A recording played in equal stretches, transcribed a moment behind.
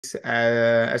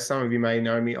As some of you may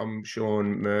know me, I'm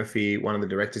Sean Murphy, one of the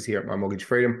directors here at My Mortgage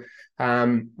Freedom.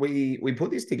 We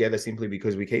put this together simply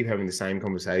because we keep having the same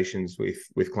conversations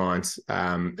with clients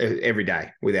every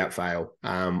day without fail.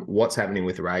 What's happening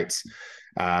with rates?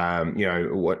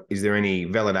 What is there any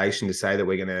validation to say that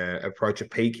we're going to approach a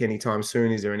peak anytime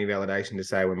soon? Is there any validation to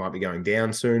say we might be going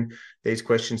down soon? These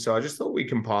questions. So I just thought we'd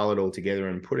compile it all together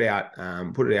and put it out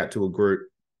to a group.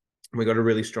 We got a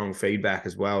really strong feedback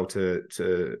as well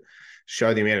to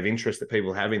show the amount of interest that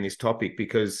people have in this topic,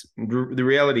 because the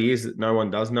reality is that no one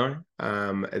does know.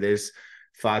 There's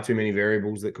far too many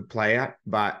variables that could play out,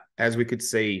 but as we could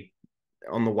see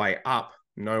on the way up,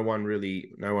 no one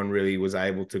really was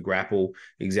able to grapple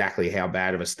exactly how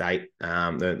bad of a state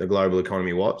the global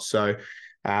economy was. So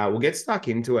we'll get stuck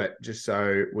into it just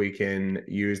so we can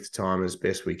use the time as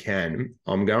best we can.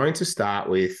 I'm going to start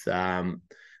with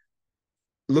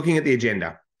looking at the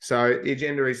agenda. So the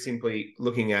agenda is simply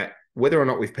looking at whether or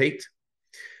not we've peaked,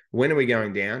 when are we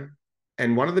going down,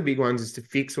 and one of the big ones is to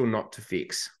fix or not to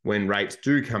fix when rates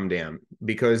do come down,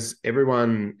 because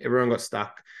everyone got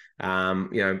stuck,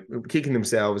 kicking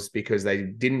themselves because they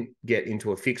didn't get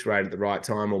into a fixed rate at the right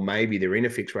time, or maybe they're in a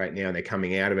fixed rate now and they're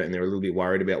coming out of it and they're a little bit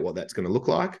worried about what that's going to look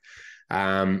like.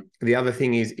 The other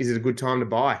thing is it a good time to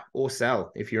buy or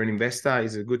sell? If you're an investor,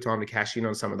 is it a good time to cash in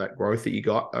on some of that growth that you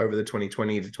got over the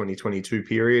 2020 to 2022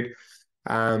 period?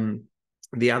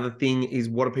 The other thing is,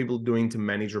 what are people doing to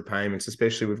manage repayments?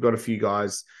 Especially, we've got a few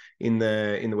guys in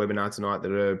the webinar tonight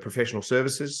that are professional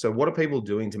services. So what are people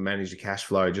doing to manage the cash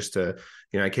flow just to,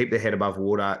 keep their head above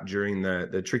water during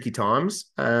the tricky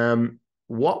times?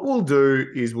 What we'll do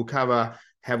is we'll cover,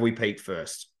 have we peaked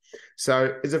first?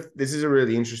 So this is a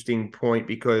really interesting point,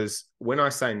 because when I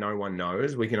say no one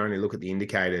knows, we can only look at the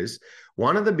indicators.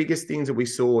 One of the biggest things that we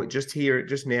saw just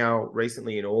now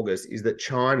recently in August is that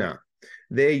China,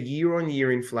 their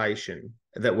year-on-year inflation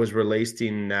that was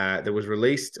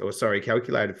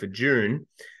calculated for June,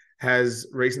 has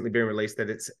recently been released that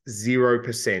it's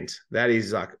 0%. That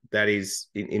is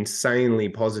insanely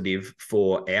positive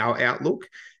for our outlook.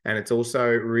 And it's also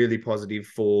really positive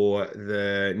for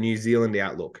the New Zealand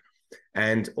outlook.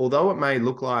 And although it may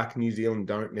look like New Zealand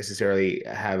don't necessarily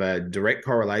have a direct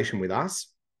correlation with us,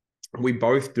 we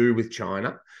both do with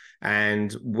China.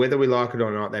 And whether we like it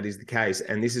or not, that is the case.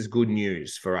 And this is good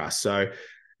news for us. So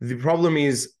the problem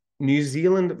is New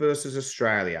Zealand versus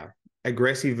Australia,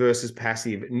 aggressive versus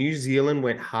passive. New Zealand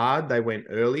went hard. They went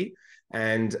early.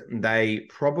 And they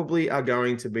probably are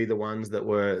going to be the ones their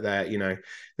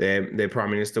prime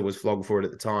minister was flogged for it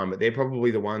at the time, but they're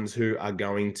probably the ones who are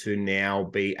going to now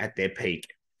be at their peak.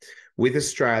 With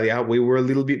Australia, we were a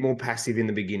little bit more passive in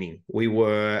the beginning. We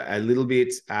were a little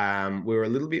bit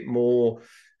more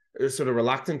sort of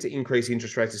reluctant to increase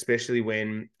interest rates, especially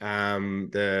when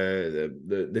the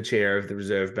chair of the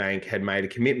Reserve Bank had made a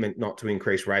commitment not to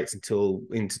increase rates until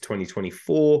into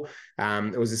 2024.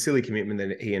 It was a silly commitment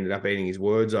that he ended up eating his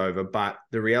words over. But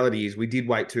the reality is we did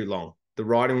wait too long. The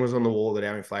writing was on the wall that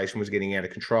our inflation was getting out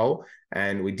of control,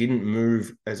 and we didn't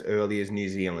move as early as New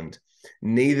Zealand.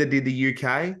 Neither did the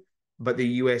UK, but the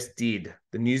US did.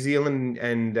 The New Zealand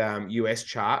and US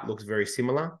chart looks very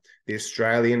similar. The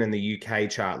Australian and the UK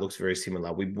chart looks very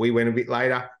similar. We went a bit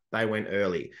later. They went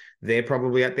early. They're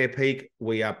probably at their peak.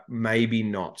 We are maybe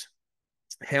not.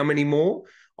 How many more?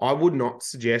 I would not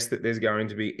suggest that there's going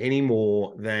to be any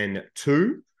more than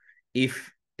 2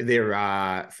 if there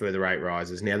are further rate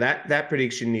rises. Now, that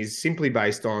prediction is simply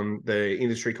based on the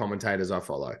industry commentators I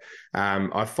follow.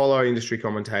 I follow industry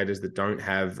commentators that don't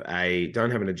have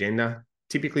an agenda,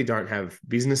 typically don't have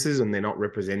businesses, and they're not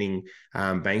representing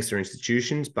banks or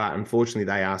institutions. But unfortunately,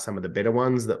 they are some of the better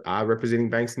ones that are representing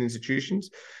banks and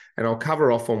institutions. And I'll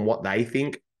cover off on what they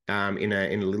think in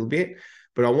a little bit.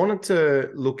 But I wanted to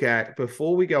look at,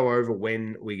 before we go over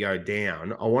when we go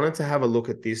down, I wanted to have a look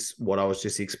at this, what I was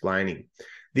just explaining.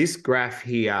 This graph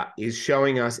here is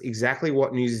showing us exactly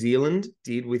what New Zealand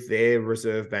did with their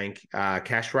Reserve Bank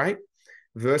cash rate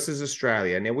versus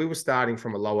Australia. Now, we were starting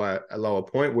from a lower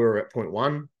point. We were at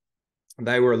 0.1.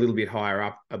 They were a little bit higher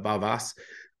up above us.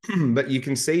 But you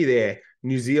can see there,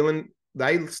 New Zealand,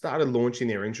 they started launching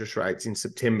their interest rates in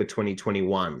September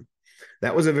 2021.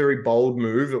 That was a very bold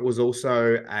move. It was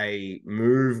also a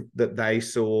move that they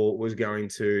saw was going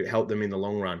to help them in the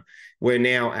long run. We're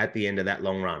now at the end of that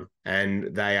long run,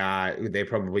 and they're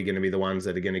probably going to be the ones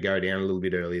that are going to go down a little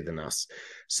bit earlier than us.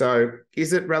 So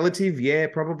is it relative? Yeah,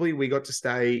 probably. We got to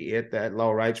stay at that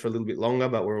lower rates for a little bit longer,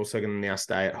 but we're also going to now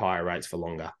stay at higher rates for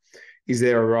longer. Is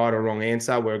there a right or wrong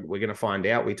answer? We're going to find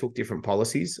out. We took different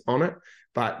policies on it,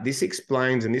 but this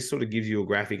explains, and this sort of gives you a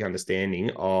graphic understanding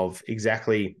of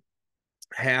exactly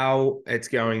how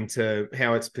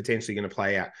it's potentially going to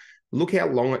play out. Look how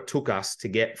long it took us to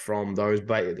get from those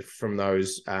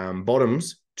bottoms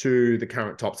to the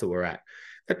current tops that we're at.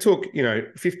 That took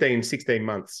 15, 16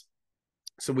 months.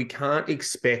 So we can't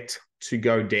expect to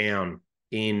go down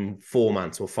in 4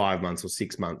 months or 5 months or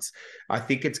 6 months. I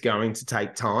think it's going to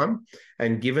take time.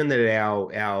 And given that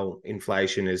our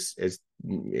inflation is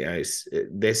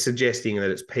they're suggesting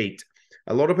that it's peaked,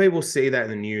 a lot of people see that in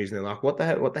the news and they're like, what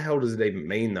the hell does it even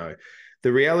mean though?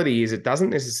 The reality is it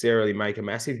doesn't necessarily make a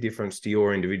massive difference to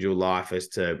your individual life as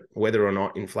to whether or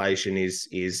not inflation is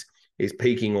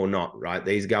peaking or not, right?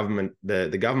 These government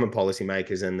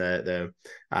policymakers and the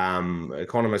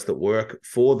economists that work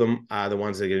for them are the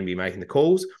ones that are going to be making the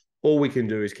calls. All we can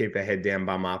do is keep our head down,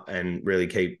 bum up, and really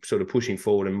keep sort of pushing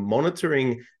forward and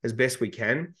monitoring as best we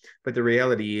can. But the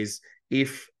reality is,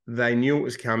 if they knew it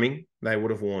was coming, they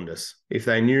would have warned us. If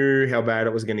they knew how bad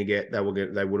it was going to get, they would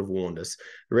have warned us.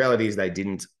 The reality is they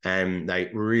didn't, and they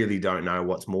really don't know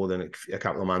what's more than a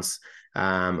couple of months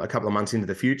into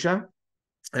the future.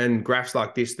 And graphs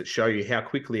like this that show you how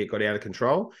quickly it got out of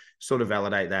control sort of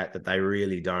validate that they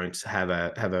really don't have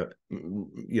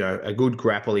a good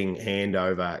grappling hand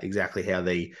over exactly how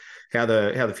the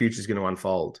future is going to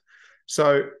unfold.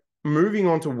 So moving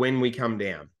on to when we come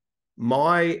down,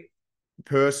 my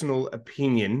personal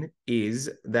opinion is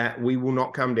that we will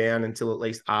not come down until at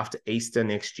least after Easter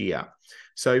next year.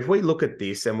 So if we look at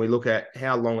this and we look at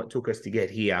how long it took us to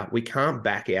get here, we can't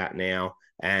back out now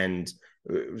and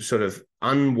sort of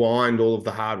unwind all of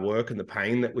the hard work and the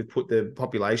pain that we've put the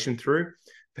population through.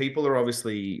 People are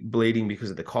obviously bleeding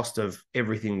because of the cost of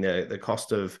everything. The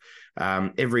cost of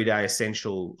everyday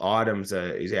essential items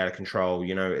is out of control.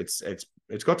 It's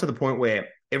got to the point where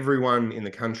everyone in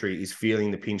the country is feeling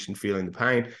the pinch and feeling the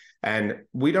pain. And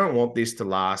we don't want this to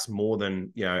last more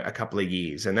than, a couple of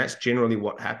years. And that's generally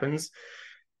what happens.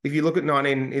 If you look at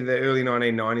in the early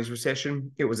 1990s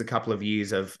recession, it was a couple of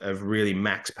years of really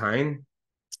max pain,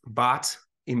 but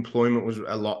employment was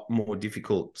a lot more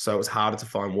difficult. So it was harder to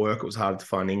find work. It was harder to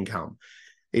find income.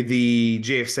 The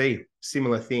GFC,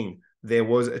 similar thing. There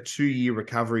was a 2-year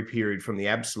recovery period from the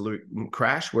absolute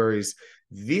crash, whereas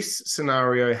this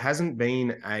scenario hasn't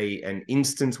been an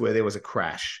instance where there was a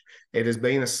crash. It has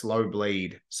been a slow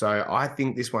bleed. So I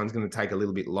think this one's going to take a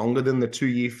little bit longer than the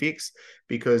 2-year fix,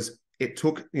 because it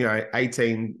took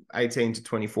 18 to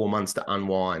 24 months to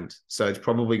unwind. So it's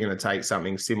probably going to take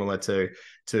something similar to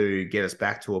get us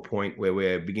back to a point where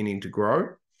we're beginning to grow.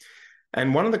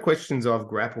 And one of the questions I've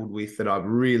grappled with that I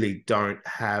really don't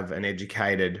have an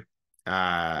educated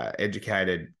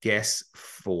guess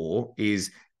for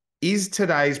is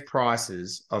today's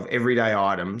prices of everyday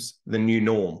items the new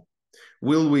norm?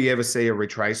 Will we ever see a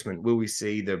retracement? Will we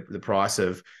see the price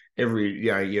of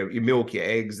your milk, your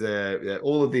eggs,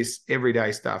 all of this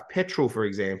everyday stuff? Petrol, for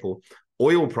example,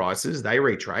 oil prices, they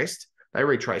retraced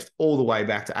all the way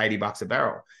back to $80 a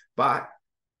barrel. But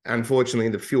unfortunately,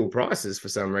 the fuel prices for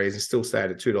some reason still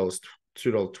stayed at $2.20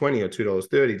 or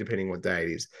 $2.30, depending what day it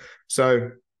is.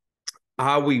 So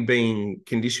are we being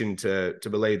conditioned to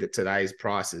believe that today's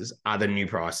prices are the new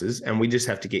prices, and we just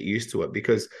have to get used to it?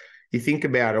 Because you think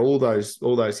about all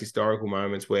those historical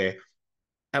moments where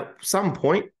at some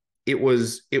point it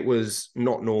was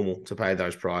not normal to pay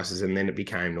those prices, and then it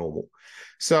became normal.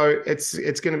 So it's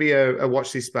going to be a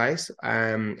watch this space.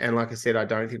 And like I said, I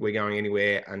don't think we're going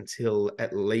anywhere until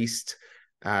at least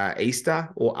Easter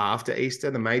or after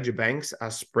Easter. The major banks are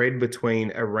spread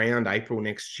between around April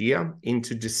next year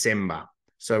into December.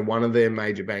 So one of their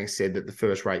major banks said that the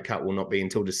first rate cut will not be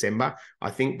until December.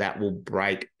 I think that will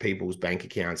break people's bank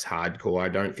accounts hardcore. I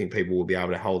don't think people will be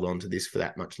able to hold on to this for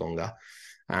that much longer.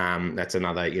 That's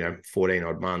another 14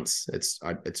 odd months. It's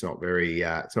not very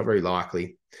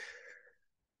likely.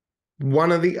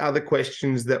 One of the other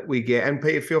questions that we get, and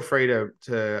Peter, feel free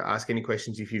to ask any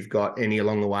questions if you've got any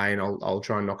along the way, and I'll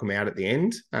try and knock them out at the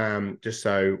end. Just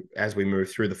so as we move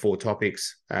through the 4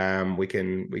 topics, we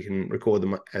can record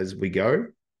them as we go.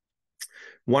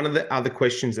 One of the other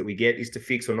questions that we get is to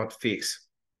fix or not to fix.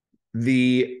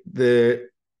 The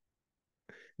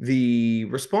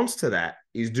response to that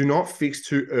is do not fix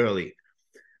too early.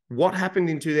 What happened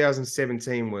in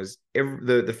 2017 was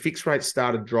the fixed rate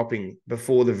started dropping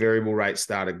before the variable rate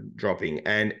started dropping,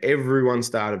 and everyone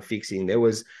started fixing. There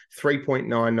was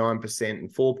 3.99% and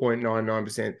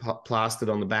 4.99% plastered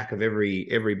on the back of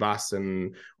every bus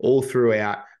and all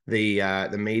throughout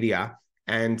the media,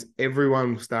 and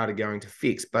everyone started going to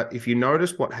fix. But if you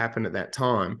notice what happened at that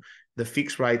time, the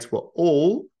fixed rates were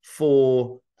all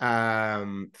for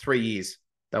 3 years.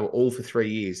 They were all for 3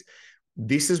 years.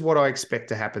 This is what I expect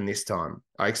to happen this time.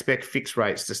 I expect fixed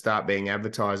rates to start being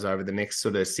advertised over the next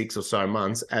sort of 6 or so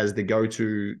months as the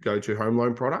go-to home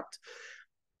loan product.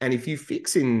 And if you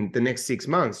fix in the next 6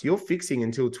 months, you're fixing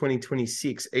until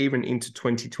 2026, even into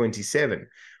 2027.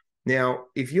 Now,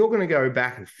 if you're going to go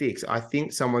back and fix, I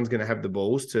think someone's going to have the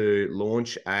balls to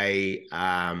launch a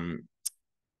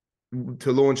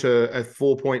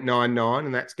 4.99,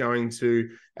 and that's going to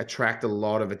attract a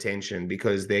lot of attention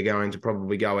because they're going to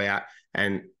probably go out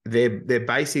and they're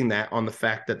basing that on the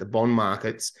fact that the bond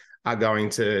markets are going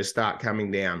to start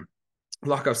coming down.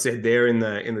 Like I've said there in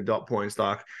the dot points,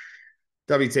 like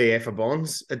WTF for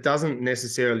bonds, it doesn't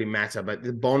necessarily matter, but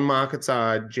the bond markets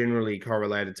are generally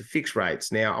correlated to fixed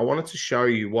rates. Now, I wanted to show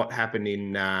you what happened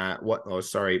in the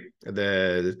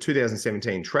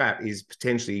 2017 trap is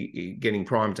potentially getting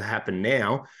primed to happen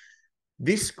now.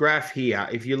 This graph here,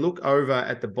 if you look over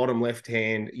at the bottom left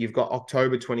hand, you've got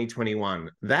October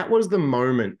 2021. That was the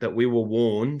moment that we were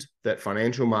warned that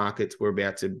financial markets were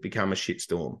about to become a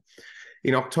shitstorm.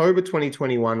 In October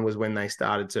 2021 was when they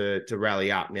started to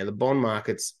rally up. Now, the bond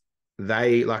markets,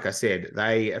 like I said,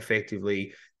 they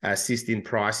effectively assist in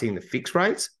pricing the fixed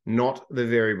rates, not the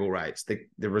variable rates.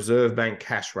 The Reserve Bank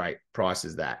cash rate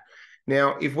prices that.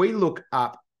 Now, if we look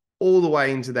up all the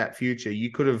way into that future, you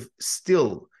could have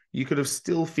still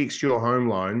fixed your home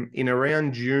loan in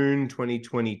around June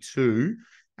 2022,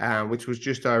 which was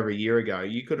just over a year ago.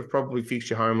 You could have probably fixed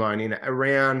your home loan in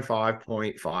around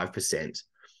 5.5%.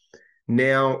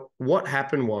 Now, what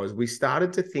happened was we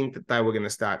started to think that they were going to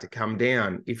start to come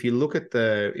down. If you look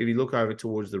over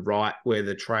towards the right where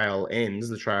the trail ends,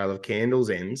 the trail of candles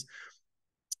ends,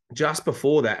 just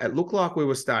before that, it looked like we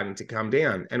were starting to come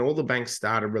down, and all the banks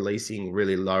started releasing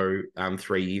really low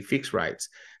 3-year fixed rates.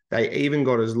 They even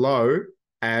got as low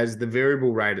as the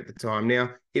variable rate at the time. Now,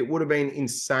 it would have been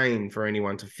insane for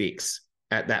anyone to fix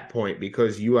at that point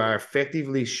because you are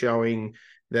effectively showing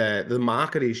the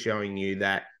market is showing you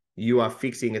that you are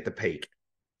fixing at the peak.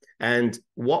 And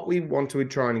what we want to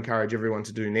try and encourage everyone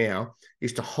to do now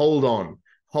is to hold on,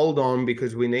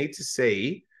 because we need to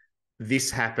see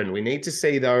this happen. We need to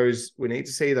see those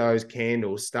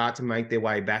candles start to make their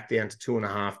way back down to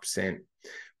 2.5%.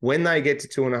 When they get to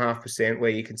 2.5%,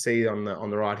 where you can see on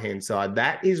the right-hand side,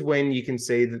 that is when you can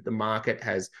see that the market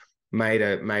has made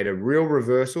a real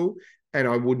reversal. And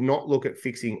I would not look at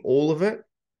fixing all of it.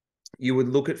 You would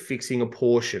look at fixing a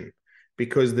portion,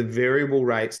 because the variable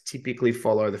rates typically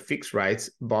follow the fixed rates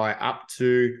by up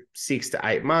to 6 to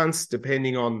 8 months,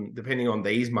 depending on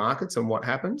these markets and what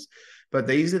happens. But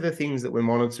these are the things that we're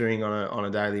monitoring on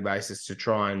a daily basis to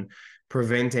try and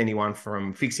prevent anyone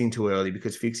from fixing too early,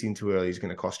 because fixing too early is going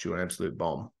to cost you an absolute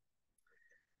bomb.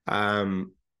 I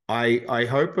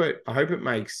hope it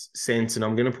makes sense, and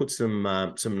I'm going to put some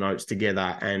notes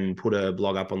together and put a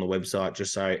blog up on the website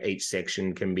just so each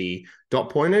section can be dot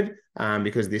pointed,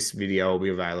 because this video will be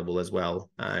available as well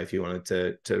if you wanted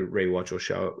to rewatch or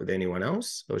show it with anyone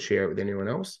else or share it with anyone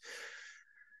else.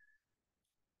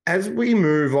 As we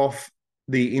move off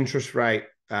the interest rate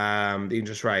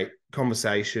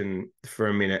conversation for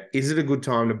a minute, is it a good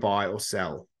time to buy or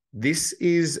sell? This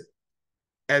is,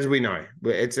 as we know,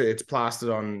 it's plastered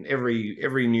on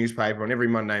every newspaper on every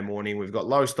Monday morning. We've got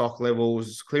low stock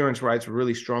levels, clearance rates are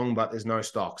really strong, but there's no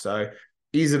stock. So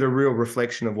is it a real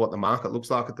reflection of what the market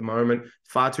looks like at the moment?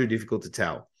 Far too difficult to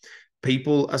tell.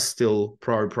 People are still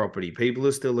pro-property. People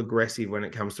are still aggressive when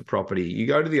it comes to property. You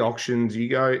go to the auctions,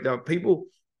 people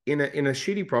in a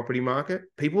shitty property market,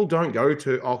 people don't go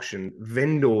to auction.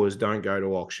 Vendors don't go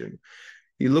to auction.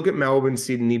 You look at Melbourne,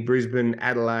 Sydney, Brisbane,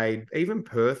 Adelaide, even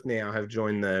Perth now have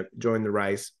joined the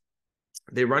race.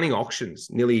 They're running auctions.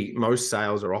 Nearly most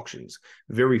sales are auctions.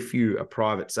 Very few are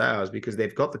private sales, because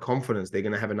they've got the confidence they're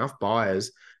going to have enough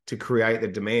buyers to create the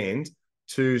demand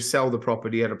to sell the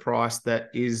property at a price that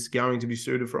is going to be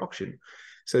suited for auction.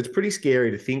 So it's pretty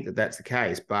scary to think that that's the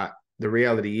case, but the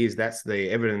reality is that's the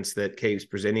evidence that keeps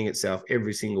presenting itself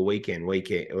every single week in,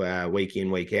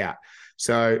 week out.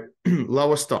 So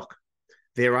lower stock.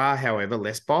 There are, however,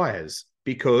 less buyers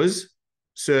because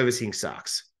servicing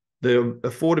sucks. The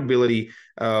affordability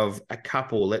of a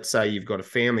couple, let's say you've got a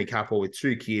family couple with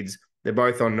 2 kids, they're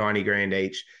both on 90 grand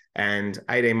each, and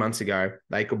 18 months ago,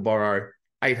 they could borrow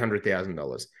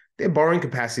 $800,000. Their borrowing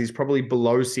capacity is probably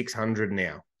below 600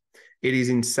 now. It is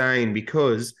insane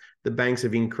because the banks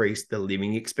have increased the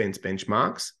living expense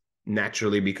benchmarks,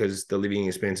 naturally because the living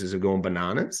expenses have gone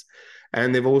bananas.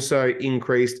 And they've also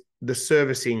increased the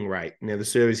servicing rate. Now, the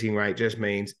servicing rate just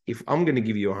means if I'm going to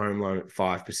give you a home loan at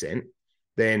 5%,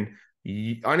 then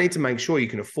I need to make sure you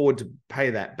can afford to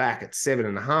pay that back at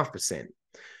 7.5%.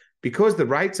 Because the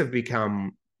rates have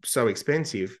become so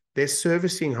expensive, they're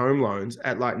servicing home loans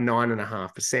at like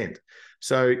 9.5%.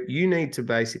 So you need to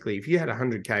basically, if you had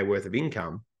 100K worth of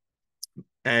income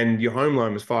and your home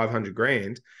loan was 500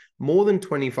 grand, more than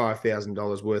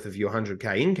 $25,000 worth of your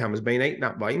 100K income has been eaten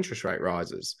up by interest rate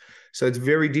rises. So it's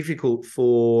very difficult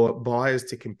for buyers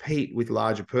to compete with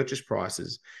larger purchase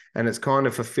prices. And it's kind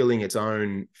of fulfilling its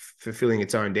own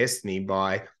destiny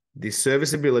by this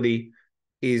serviceability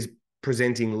is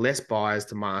presenting less buyers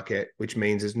to market, which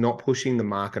means it's not pushing the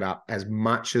market up as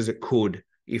much as it could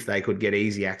if they could get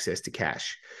easy access to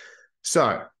cash.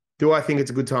 So do I think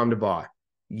it's a good time to buy?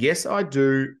 Yes, I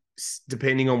do,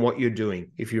 depending on what you're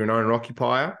doing. If you're an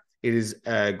owner-occupier, it is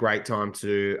a great time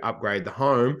to upgrade the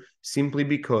home simply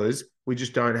because we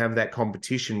just don't have that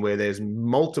competition where there's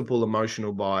multiple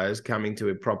emotional buyers coming to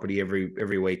a property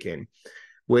every weekend.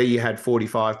 Where you had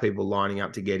 45 people lining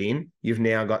up to get in, you've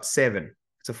now got 7.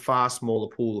 It's a far smaller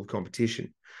pool of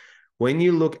competition. When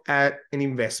you look at an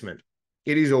investment,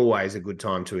 it is always a good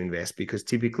time to invest because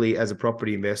typically as a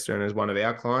property investor and as one of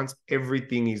our clients,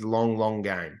 everything is long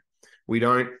game. We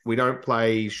don't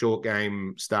play short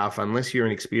game stuff unless you're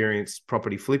an experienced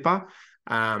property flipper.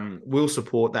 We'll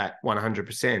support that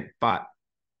 100%, but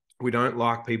we don't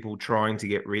like people trying to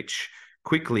get rich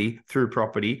quickly through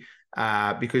property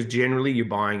because generally you're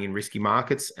buying in risky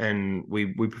markets, and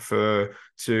we prefer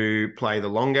to play the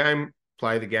long game,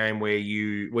 play the game where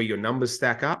your numbers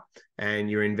stack up and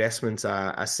your investments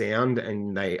are sound,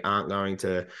 and they're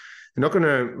not going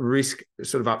to risk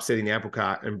sort of upsetting the apple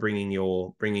cart and bringing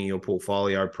your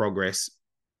portfolio progress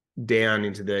down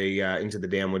into the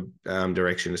downward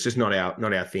direction. It's just not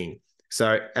our thing.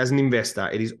 So as an investor,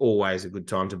 it is always a good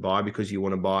time to buy because you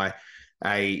want to buy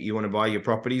your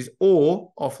properties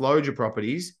or offload your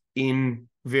properties in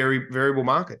very variable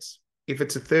markets. If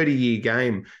it's a 30-year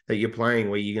game that you're playing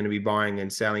where you're going to be buying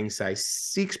and selling, say,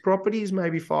 6 properties,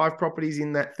 maybe 5 properties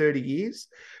in that 30 years,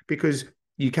 because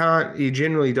you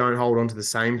generally don't hold on to the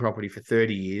same property for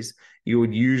 30 years. You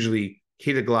would usually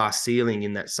hit a glass ceiling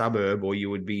in that suburb, or you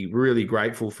would be really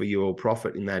grateful for your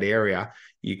profit in that area.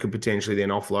 You could potentially then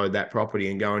offload that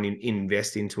property and go and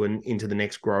invest into the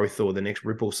next growth or the next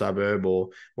Ripple suburb or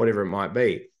whatever it might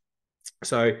be.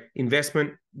 So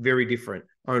investment, very different.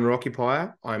 Owner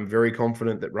occupier, I'm very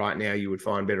confident that right now you would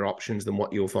find better options than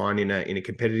what you'll find in a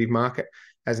competitive market.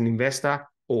 As an investor,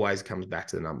 always comes back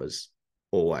to the numbers,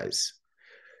 always.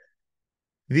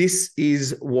 This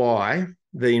is why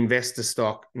the investor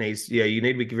stock you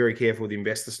need to be very careful with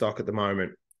investor stock at the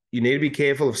moment. You need to be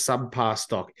careful of subpar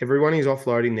stock. Everyone is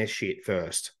offloading their shit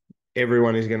first.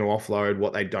 Everyone is going to offload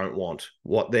what they don't want,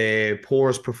 what their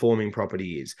poorest performing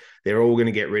property is. They're all going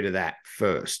to get rid of that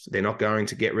first. They're not going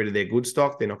to get rid of their good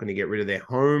stock. They're not going to get rid of their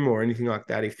home or anything like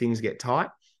that. If things get tight,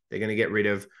 they're going to get rid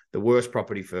of the worst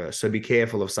property first. So be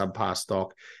careful of subpar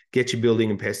stock. Get your building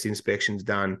and pest inspections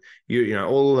done. You know,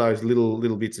 all of those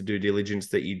little bits of due diligence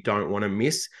that you don't want to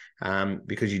miss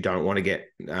because you don't want to get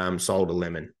sold a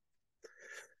lemon.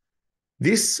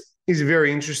 This is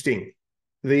very interesting.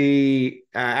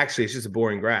 Actually, it's just a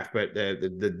boring graph, but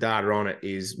the data on it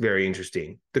is very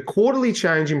interesting. The quarterly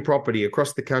change in property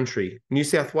across the country. New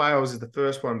South Wales is the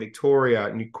first one,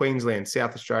 Victoria, New Queensland,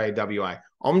 South Australia, WA.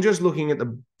 I'm just looking at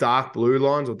the dark blue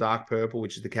lines or dark purple,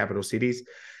 which is the capital cities.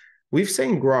 We've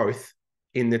seen growth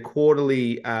in the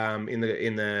quarterly, since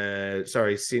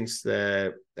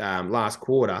the last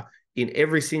quarter in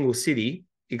every single city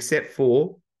except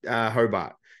for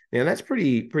Hobart. Now that's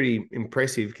pretty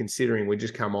impressive considering we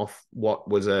just come off what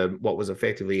was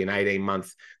effectively an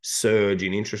 18-month surge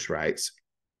in interest rates.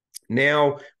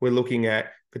 Now we're looking at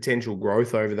potential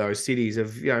growth over those cities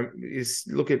of,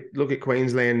 look at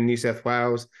Queensland and New South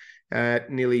Wales at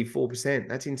nearly 4%.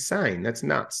 That's insane. That's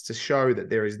nuts to show that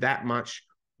there is that much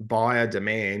buyer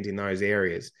demand in those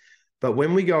areas. But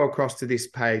when we go across to this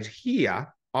page here,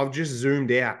 I've just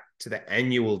zoomed out to the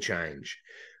annual change.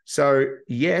 So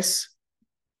yes,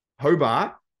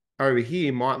 Hobart over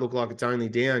here might look like it's only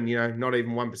down, not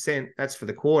even 1%. That's for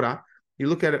the quarter. You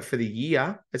look at it for the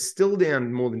year, it's still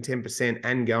down more than 10%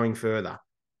 and going further.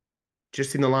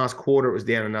 Just in the last quarter, it was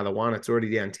down another 1. It's already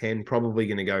down 10, probably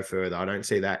going to go further. I don't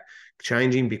see that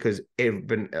changing because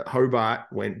Hobart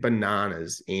went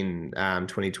bananas in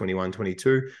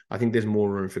 2021-22. I think there's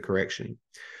more room for correction.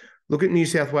 Look at New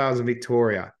South Wales and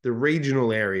Victoria, the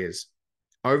regional areas.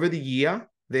 Over the year,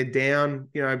 they're down,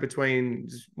 between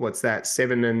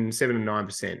 7 and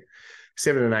 9%,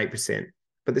 7 and 8%.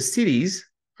 But the cities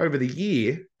over the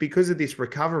year, because of this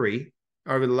recovery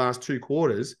over the last 2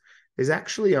 quarters, there's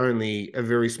actually only a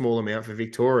very small amount for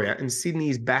Victoria, and Sydney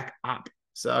is back up.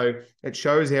 So it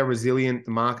shows how resilient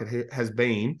the market has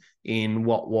been in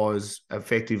what was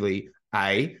effectively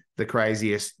A, the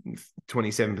craziest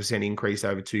 27% increase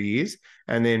over 2 years,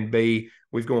 and then B,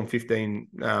 we've gone 15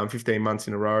 months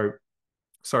in a row,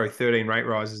 13 rate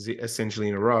rises essentially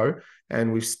in a row,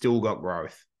 and we've still got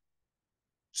growth.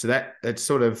 So it's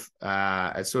sort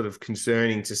of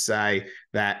concerning to say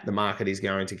that the market is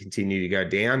going to continue to go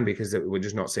down, because we're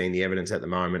just not seeing the evidence at the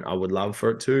moment. I would love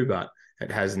for it to, but it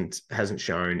hasn't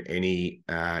shown any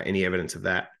evidence of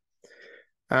that.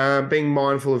 Being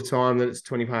mindful of time, that it's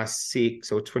 20 past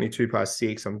 6 or 22 past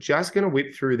 6. I'm just going to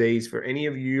whip through these for any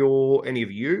of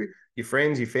you, your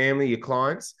friends, your family, your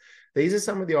clients. These are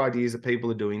some of the ideas that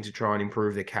people are doing to try and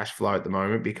improve their cash flow at the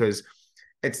moment, because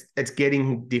it's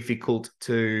getting difficult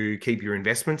to keep your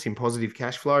investments in positive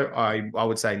cash flow. I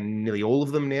would say nearly all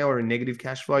of them now are in negative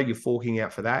cash flow. You're forking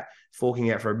out for that,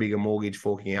 forking out for a bigger mortgage,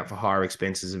 forking out for higher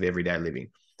expenses of everyday living.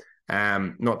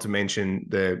 Not to mention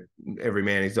every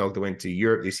man and his dog that went to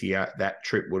Europe this year, that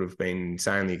trip would have been an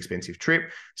insanely expensive trip.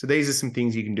 So these are some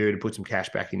things you can do to put some cash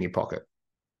back in your pocket.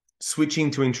 Switching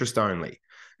to interest only.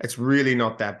 It's really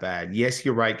not that bad. Yes,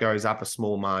 your rate goes up a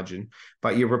small margin,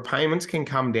 but your repayments can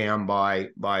come down by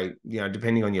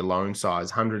depending on your loan size,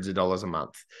 hundreds of dollars a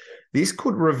month. This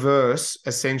could reverse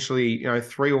essentially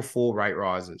 3 or 4 rate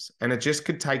rises, and it just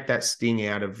could take that sting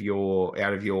out of your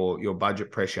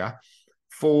budget pressure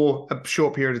for a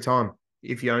short period of time.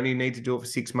 If you only need to do it for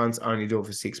 6 months, only do it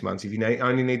for 6 months. If you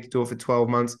only need to do it for 12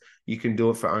 months, you can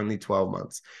do it for only 12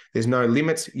 months. There's no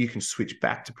limits. You can switch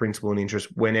back to principal and interest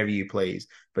whenever you please.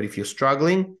 But if you're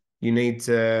struggling, you need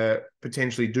to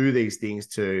potentially do these things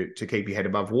to keep your head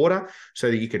above water, so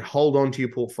that you can hold on to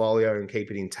your portfolio and keep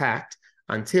it intact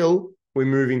until we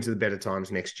move into the better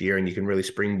times next year, and you can really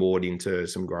springboard into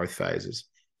some growth phases.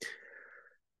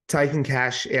 Taking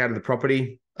cash out of the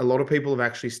property. A lot of people have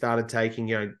actually started taking,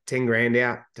 10 grand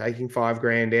out, taking 5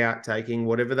 grand out, taking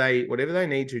whatever they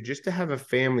need to, just to have a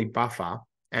family buffer.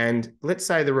 And let's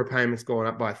say the repayment's gone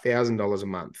up by $1,000 a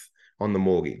month on the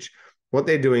mortgage. What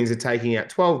they're doing is they're taking out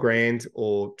 12 grand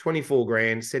or 24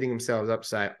 grand, setting themselves up to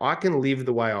say, I can live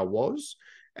the way I was,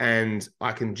 and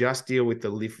I can just deal with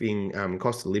the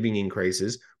cost of living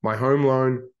increases. My home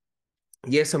loan,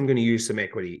 yes, I'm going to use some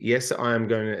equity. Yes, I am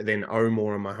going to then owe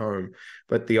more on my home.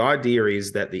 But the idea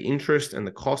is that the interest and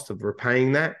the cost of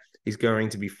repaying that is going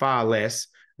to be far less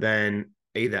than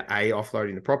either A,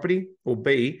 offloading the property, or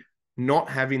B, not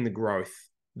having the growth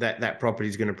that property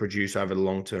is going to produce over the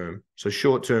long term. So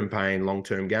short-term pain,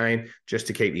 long-term gain, just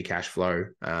to keep your cash flow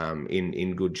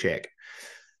in good check.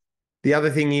 The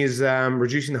other thing is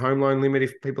reducing the home loan limit.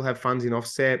 If people have funds in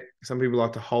offset, some people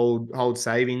like to hold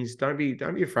savings. Don't be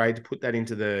afraid to put that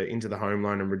into the home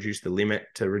loan and reduce the limit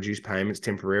to reduce payments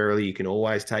temporarily. You can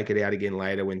always take it out again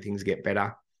later when things get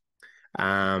better.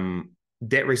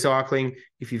 Debt recycling.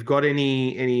 If you've got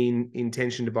any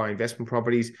intention to buy investment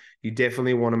properties, you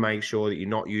definitely want to make sure that you're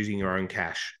not using your own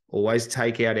cash. Always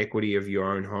take out equity of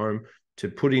your own home to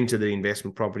put into the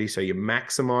investment property, so you're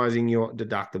maximizing your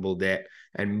deductible debt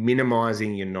and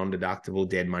minimizing your non-deductible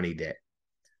dead money debt.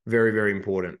 Very, very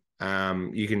important.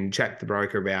 You can chat to the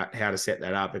broker about how to set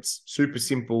that up. It's super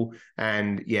simple,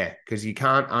 and because you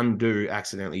can't undo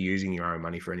accidentally using your own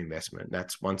money for an investment.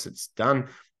 That's once it's done,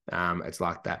 it's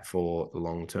like that for the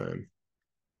long term.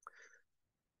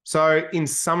 So in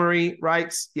summary,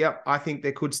 rates, I think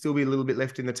there could still be a little bit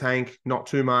left in the tank, not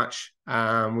too much.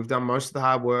 We've done most of the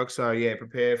hard work, so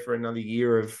prepare for another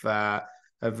year of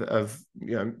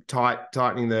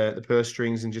tightening the purse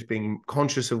strings and just being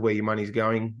conscious of where your money's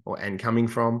going and coming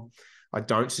from. I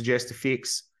don't suggest a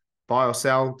fix. Buy or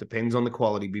sell, depends on the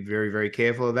quality. Be very, very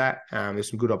careful of that. There's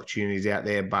some good opportunities out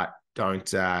there, but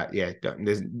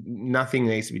there's nothing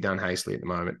needs to be done hastily at the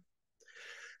moment.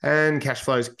 And cash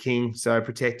flow is king, so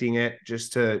protecting it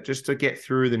just to get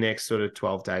through the next sort of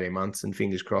 12 to 18 months, and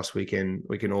fingers crossed we can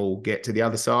all get to the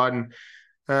other side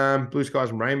and blue skies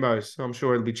and rainbows. I'm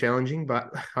sure it'll be challenging, but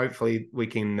hopefully we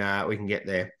can get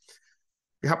there.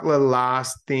 A couple of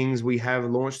last things: we have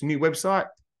launched a new website,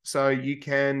 so you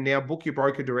can now book your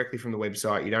broker directly from the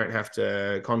website. You don't have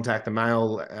to contact the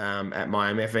mail at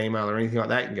my MF email or anything like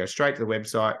that. You can go straight to the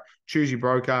website, choose your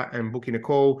broker, and book in a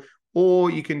call.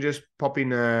 Or you can just pop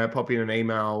in an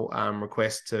email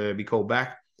request to be called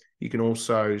back. You can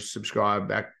also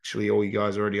subscribe. Actually, all you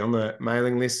guys are already on the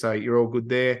mailing list, so you're all good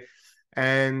there.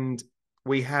 And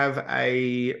we have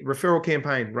a referral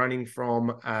campaign running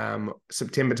from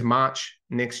September to March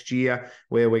next year,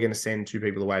 where we're going to send 2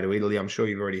 people away to Italy. I'm sure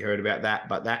you've already heard about that,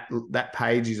 but that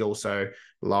page is also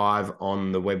live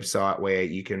on the website, where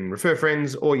you can refer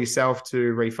friends or yourself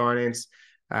to refinance.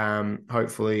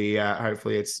 Hopefully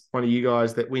it's one of you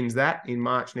guys that wins that in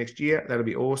March next year. That'll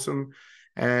be awesome.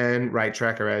 and Rate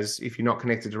Tracker. As if you're not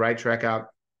connected to Rate Tracker,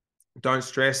 don't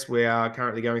stress. We are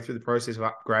currently going through the process of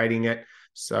upgrading it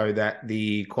so that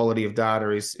the quality of data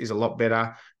is a lot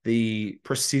better. The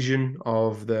precision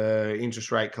of the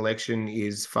interest rate collection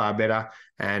is far better,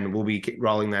 and we'll be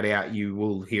rolling that out. You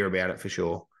will hear about it for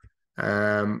sure.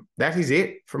 That is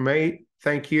it from me.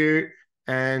 Thank you.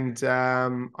 And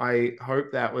I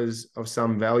hope that was of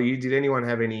some value. Did anyone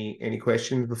have any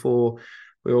questions before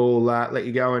we all let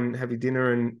you go and have your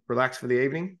dinner and relax for the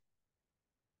evening?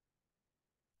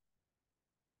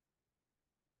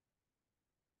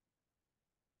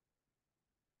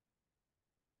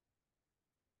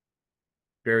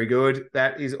 Very good.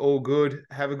 That is all good.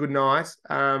 Have a good night.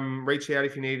 Reach out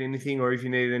if you need anything or if you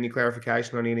need any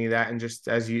clarification on any of that. And just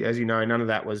as you know, none of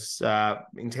that was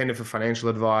intended for financial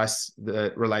advice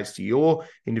that relates to your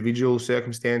individual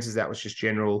circumstances. That was just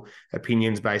general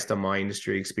opinions based on my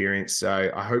industry experience.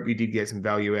 So I hope you did get some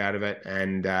value out of it,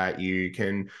 and you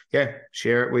can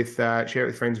share it with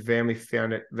friends and family if you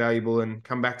found it valuable. And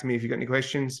come back to me if you've got any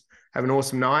questions. Have an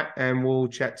awesome night, and we'll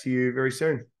chat to you very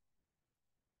soon.